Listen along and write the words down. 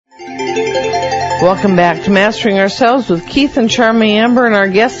Welcome back to Mastering Ourselves with Keith and Charmy Amber, and our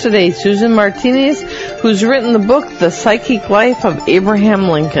guest today, Susan Martinez, who's written the book, The Psychic Life of Abraham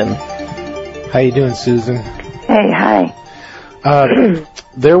Lincoln. How you doing, Susan? Hey, hi.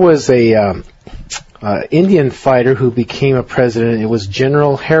 There was a Indian fighter who became a president. It was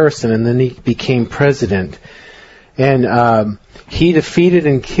General Harrison, and then he became president. And he defeated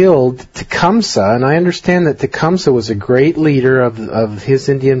and killed Tecumseh, and I understand that Tecumseh was a great leader of his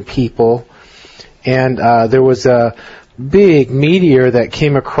Indian people. And there was a big meteor that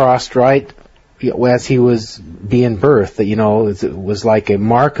came across right as he was being birthed. That, it was like a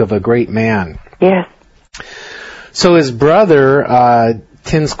mark of a great man. Yes. So his brother,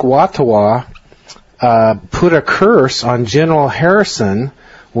 Tenskwatawa, put a curse on General Harrison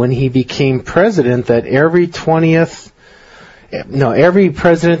when he became president that every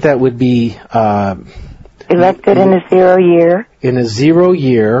president that would be elected in a 0 year. In a 0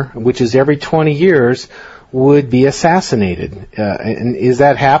 year, which is every 20 years, would be assassinated. And is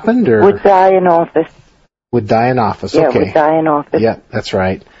that happened, or would die in office? Would die in office. Yeah, okay. Would die in office. Yeah, that's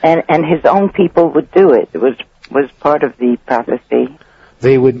right. And his own people would do it. It was part of the prophecy.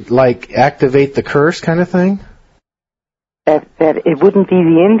 They would activate the curse, kind of thing. That it wouldn't be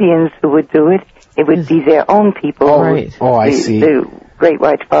the Indians who would do it. It would be their own people. Oh, right. I see. The Great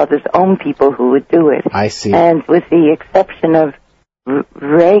White Father's own people who would do it. I see. And with the exception of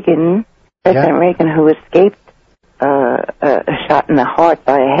Reagan, President Reagan, who escaped a shot in the heart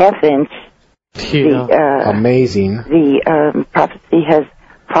by a half-inch, amazing. The prophecy has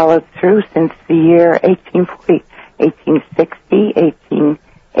followed through since the year 1840, 1860,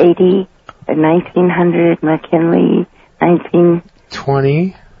 1880, 1900, McKinley,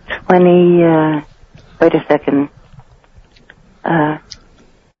 1920. Wait a second. I'm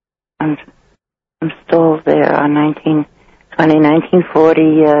still there on 1920, 1940,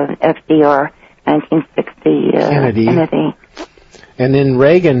 FDR, 1960, Kennedy. And then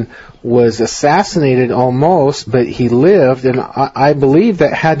Reagan was assassinated almost, but he lived, and I believe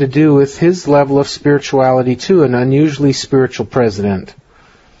that had to do with his level of spirituality too, an unusually spiritual president.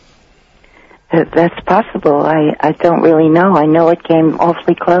 That's possible. I don't really know. I know it came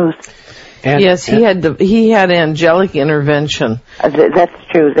awfully close. Yes, he had angelic intervention. That's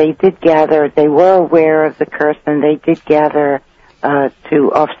true. They did gather. They were aware of the curse, and they did gather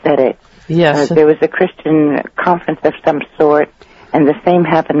to offset it. Yes. There was a Christian conference of some sort, and the same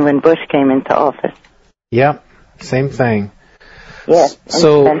happened when Bush came into office. Yep, same thing. Yes.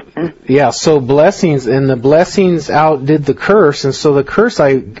 So blessings, and the blessings outdid the curse, and so the curse,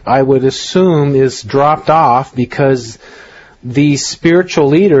 I would assume, is dropped off because these spiritual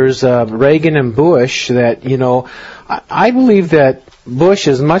leaders, Reagan and Bush, that, I believe that Bush,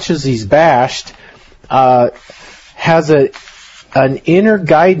 as much as he's bashed, has an inner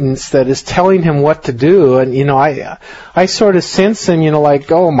guidance that is telling him what to do. And, I sort of sense him,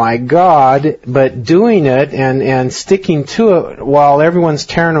 like, oh my God, but doing it and sticking to it while everyone's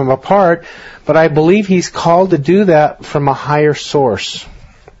tearing him apart. But I believe he's called to do that from a higher source.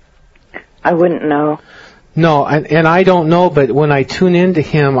 I wouldn't know. No, and I don't know, but when I tune into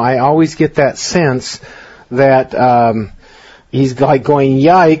him, I always get that sense that he's like going,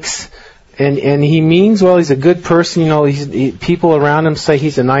 yikes, and he means well. He's a good person, people around him say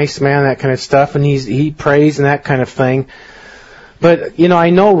he's a nice man, that kind of stuff, and he prays and that kind of thing. But, I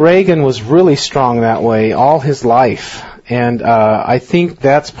know Reagan was really strong that way all his life, and I think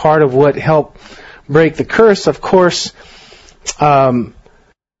that's part of what helped break the curse. Of course,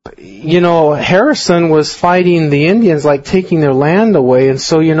 Harrison was fighting the Indians, like taking their land away, and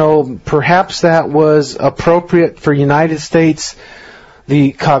so, perhaps that was appropriate for United States,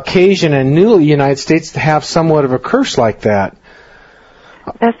 the Caucasian and new United States, to have somewhat of a curse like that.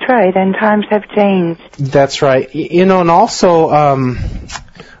 That's right, and times have changed. That's right. And also,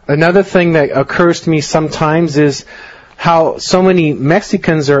 another thing that occurs to me sometimes is how so many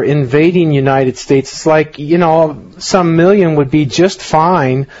Mexicans are invading United States. It's like, some million would be just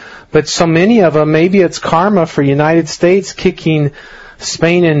fine, but so many of them, maybe it's karma for United States kicking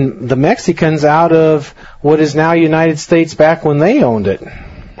Spain and the Mexicans out of what is now United States back when they owned it.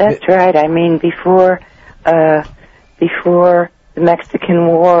 That's right. I mean, before the Mexican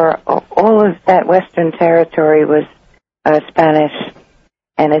War, all of that Western territory was Spanish,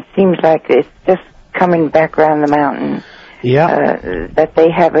 and it seems like it's just coming back around the mountain. Yeah. That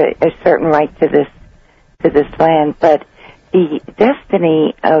they have a certain right to this land, but the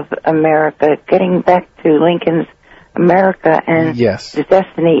destiny of America, getting back to Lincoln's America, and the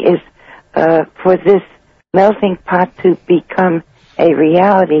destiny is for this melting pot to become a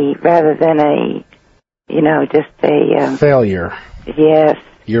reality rather than just a failure. Yes.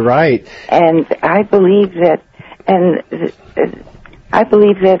 You're right. And I believe that,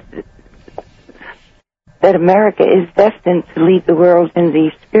 that America is destined to lead the world in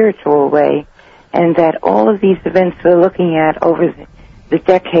the spiritual way, and that all of these events we're looking at over the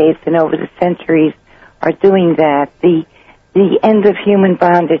decades and over the centuries are doing that. The end of human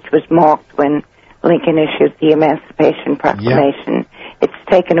bondage was marked when Lincoln issued the Emancipation Proclamation. Yep. It's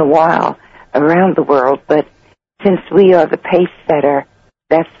taken a while around the world, but since we are the pace setter,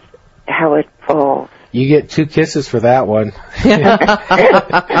 that's how it falls. You get 2 kisses for that one.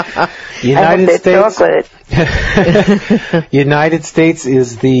 United States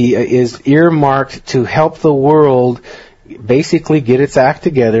is earmarked to help the world basically get its act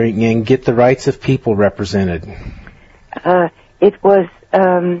together and get the rights of people represented. It was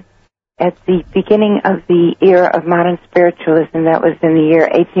at the beginning of the era of modern spiritualism, that was in the year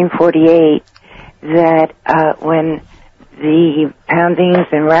 1848, that when the poundings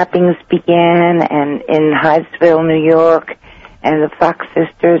and rappings began, and in Hydesville, New York, and the Fox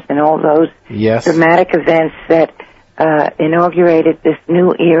Sisters and all those dramatic events that inaugurated this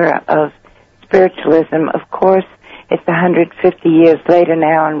new era of spiritualism. Of course, it's 150 years later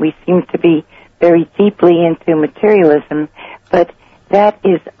now, and we seem to be very deeply into materialism, but that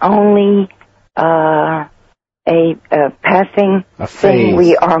is only a passing thing.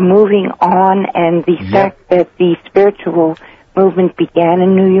 We are moving on, and the fact that the spiritual movement began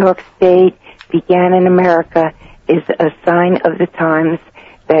in New York State, began in America, is a sign of the times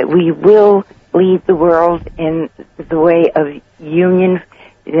that we will lead the world in the way of union,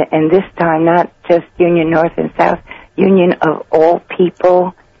 and this time not just union North and South, union of all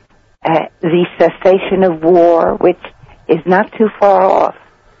people, the cessation of war, which is not too far off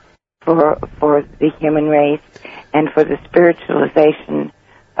for the human race and for the spiritualization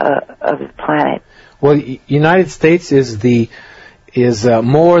of the planet. Well, United States is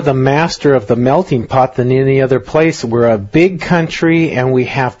more the master of the melting pot than any other place. We're a big country, and we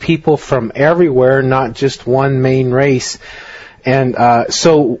have people from everywhere, not just one main race. And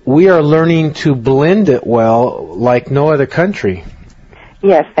so we are learning to blend it well like no other country.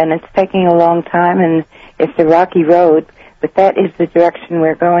 Yes, and it's taking a long time, and it's a rocky road, but that is the direction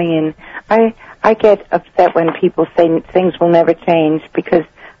we're going in. I get upset when people say things will never change, because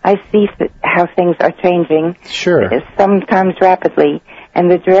I see how things are changing. Sure. Sometimes rapidly,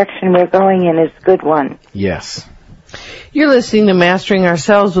 and the direction we're going in is a good one. Yes. You're listening to Mastering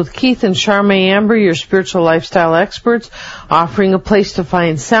Ourselves with Keith and Charmaine Amber, your spiritual lifestyle experts, offering a place to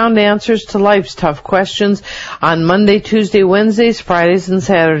find sound answers to life's tough questions on Monday, Tuesday, Wednesdays, Fridays, and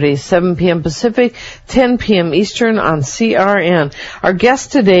Saturdays, 7 p.m. Pacific, 10 p.m. Eastern on CRN. Our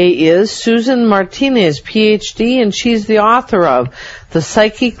guest today is Susan Martinez, Ph.D., and she's the author of The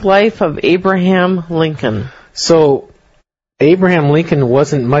Psychic Life of Abraham Lincoln. So, Abraham Lincoln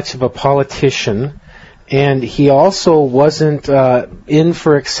wasn't much of a politician. And he also wasn't in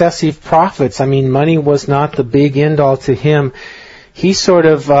for excessive profits. I mean, money was not the big end-all to him. He sort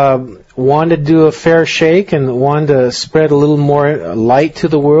of wanted to do a fair shake and wanted to spread a little more light to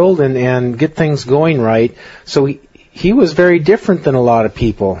the world and get things going right. So he was very different than a lot of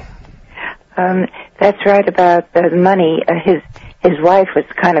people. That's right about the money. His wife was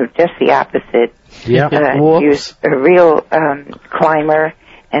kind of just the opposite. Yeah. She was a real climber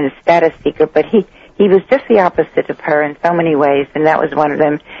and a status seeker, but he was just the opposite of her in so many ways, and that was one of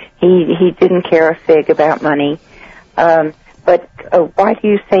them. He didn't care a fig about money. But why do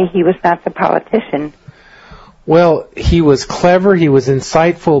you say he was not the politician? Well, he was clever, he was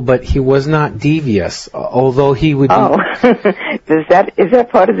insightful, but he was not devious, although he would... Oh, is that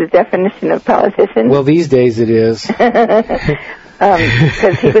part of the definition of politician? Well, these days it is. Because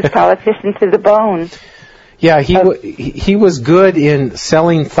he was politician to the bone. Yeah, he was good in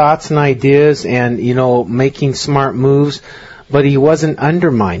selling thoughts and ideas and, making smart moves, but he wasn't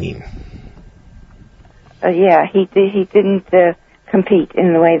undermining. He didn't compete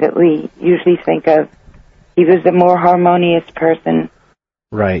in the way that we usually think of. He was a more harmonious person.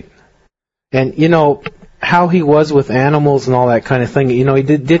 Right. And, how he was with animals and all that kind of thing, he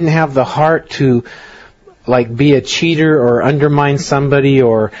didn't have the heart to, be a cheater or undermine somebody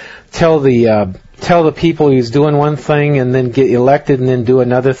or tell the people he was doing one thing and then get elected and then do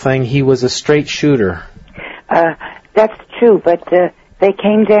another thing. He was a straight shooter. That's true, but they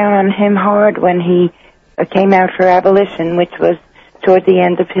came down on him hard when he came out for abolition, which was toward the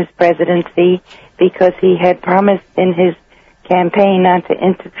end of his presidency, because he had promised in his campaign not to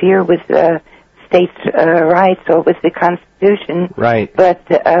interfere with states' rights or with the Constitution. Right. But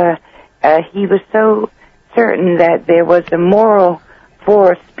he was so certain that there was a moral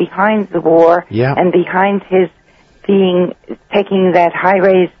force behind the war and behind his taking that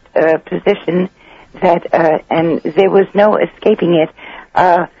high-raised position that, and there was no escaping it.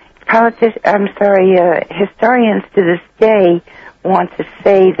 Historians to this day want to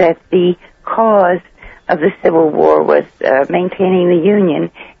say that the cause of the Civil War was maintaining the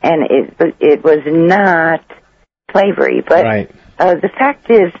Union, and it was not slavery. But right. The fact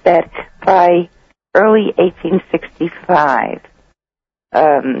is that by early 1865,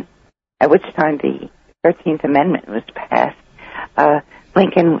 at which time the 13th Amendment was passed,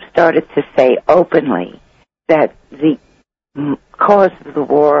 Lincoln started to say openly that the cause of the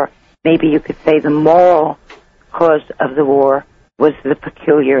war, maybe you could say the moral cause of the war, was the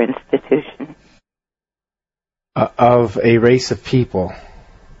peculiar institution. Of a race of people.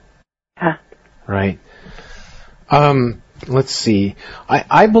 Huh. Right. Let's see.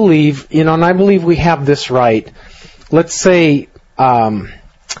 I believe, and I believe we have this right. Let's say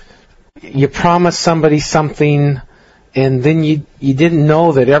you promise somebody something, and then you didn't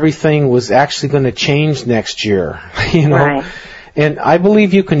know that everything was actually going to change next year. Right. And I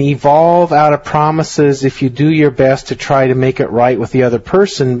believe you can evolve out of promises if you do your best to try to make it right with the other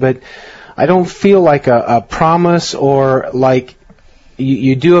person, but I don't feel like a promise, or like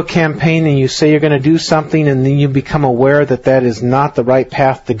you do a campaign and you say you're going to do something and then you become aware that that is not the right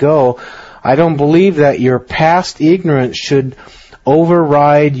path to go. I don't believe that your past ignorance should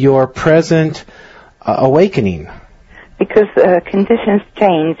override your present awakening. Because conditions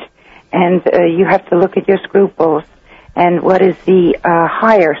change, and you have to look at your scruples and what is the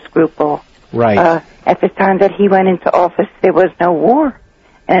higher scruple. Right. At the time that he went into office, there was no war.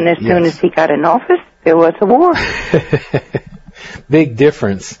 And as soon as he got in office, there was a war. Big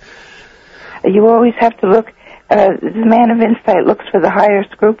difference. You always have to look, the man of insight looks for the higher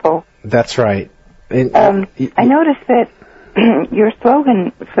scruple. That's right. And, I noticed that your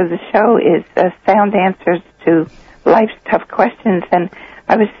slogan for the show is sound answers to life's tough questions, and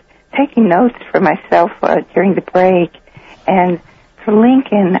I was taking notes for myself during the break, and for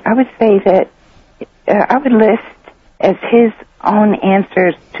Lincoln, I would say that I would list as his own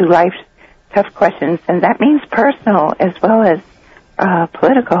answers to life's tough questions, and that means personal as well as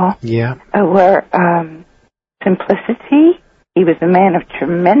political. Yeah. Were simplicity. He was a man of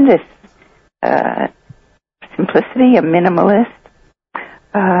tremendous simplicity, a minimalist.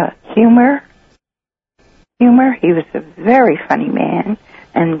 Humor. He was a very funny man,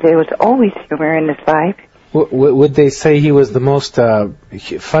 and there was always humor in his life. Would they say he was the most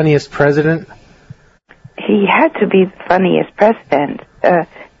funniest president? He had to be the funniest president. The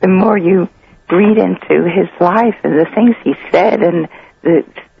more you read into his life and the things he said, and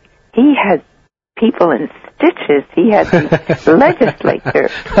he had people in stitches. He had the legislature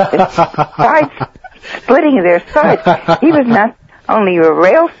splitting their sides. He was not only a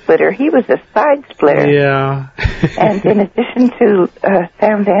rail splitter, he was a side splitter. Yeah. And in addition to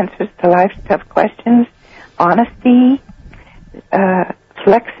sound answers to life's tough questions, honesty,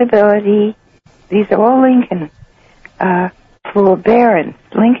 flexibility, these are all Lincoln. Forbearance.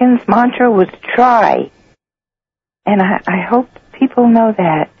 Lincoln's mantra was try. And I hope people know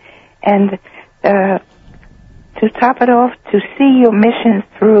that. And to top it off, to see your mission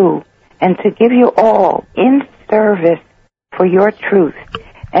through and to give you all in service for your truth.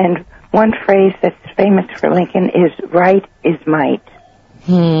 And one phrase that's famous for Lincoln is right is might.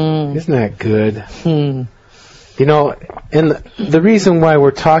 Isn't that good? You know, and the reason why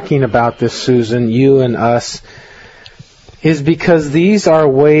we're talking about this, Susan, you and us, is because these are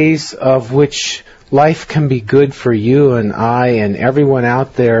ways of which life can be good for you and I and everyone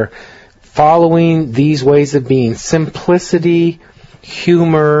out there, following these ways of being. Simplicity,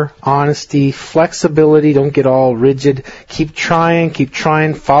 humor, honesty, flexibility, don't get all rigid. Keep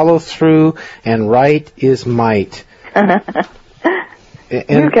trying, follow through, and right is might.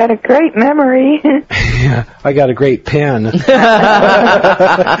 You've got a great memory. Yeah, I got a great pen.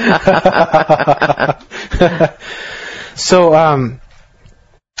 So,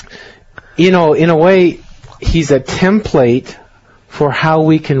 you know, in a way, he's a template for how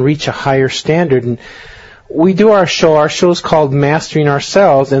we can reach a higher standard. And we do our show. Our show's called Mastering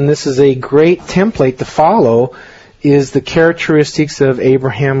Ourselves, and this is a great template to follow, is the characteristics of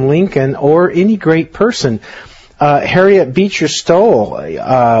Abraham Lincoln or any great person. Harriet Beecher Stowe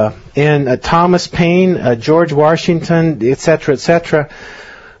and Thomas Paine, George Washington, etc., etc.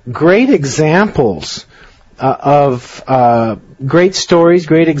 Great examples of great stories,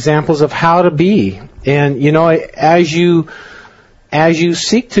 great examples of how to be. And, you know, as you as you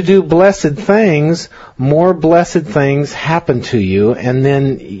seek to do blessed things, more blessed things happen to you, and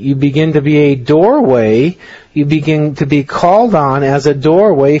then you begin to be a doorway. You begin to be called on as a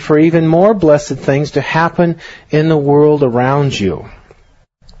doorway for even more blessed things to happen in the world around you.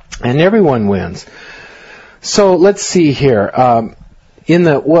 And everyone wins. So let's see here. In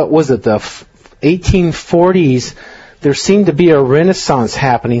the 1840s, there seemed to be a renaissance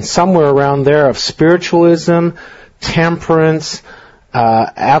happening somewhere around there of spiritualism, temperance,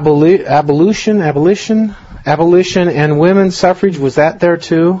 abolition, and women's suffrage. Was that there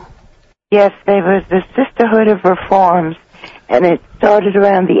too? Yes, there was the Sisterhood of Reforms, and it started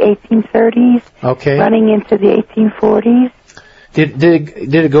around the 1830s, running into the 1840s. Did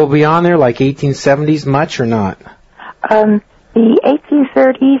it go beyond there, like 1870s much or not? The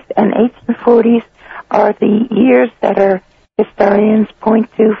 1830s and 1840s are the years that our historians point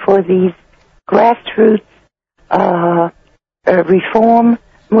to for these grassroots reform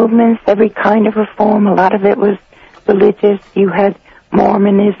movements, every kind of reform. A lot of it was religious. You had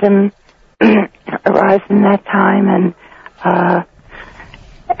Mormonism arise in that time, and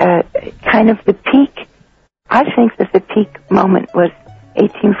kind of the peak. I think that the peak moment was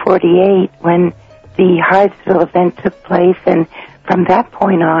 1848 when the Hydesville event took place, and from that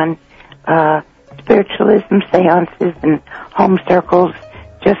point on, spiritualism, seances, and home circles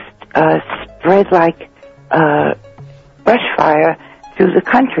just spread like brush fire through the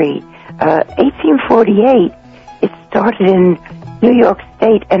country. 1848, it started in New York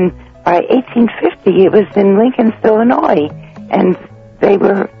State, and by 1850, it was in Lincoln, Illinois, and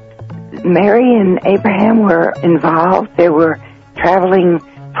Mary and Abraham were involved. There were traveling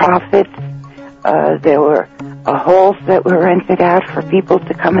prophets. There were halls that were rented out for people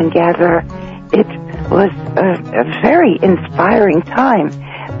to come and gather. It was a very inspiring time.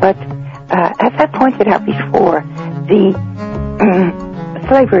 But as I pointed out before, the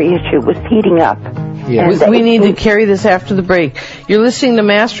slavery issue was heating up. Yes. We need to carry this after the break. You're listening to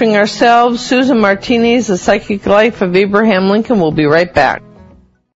Mastering Ourselves. Susan Martinez, The Psychic Life of Abraham Lincoln. We'll be right back.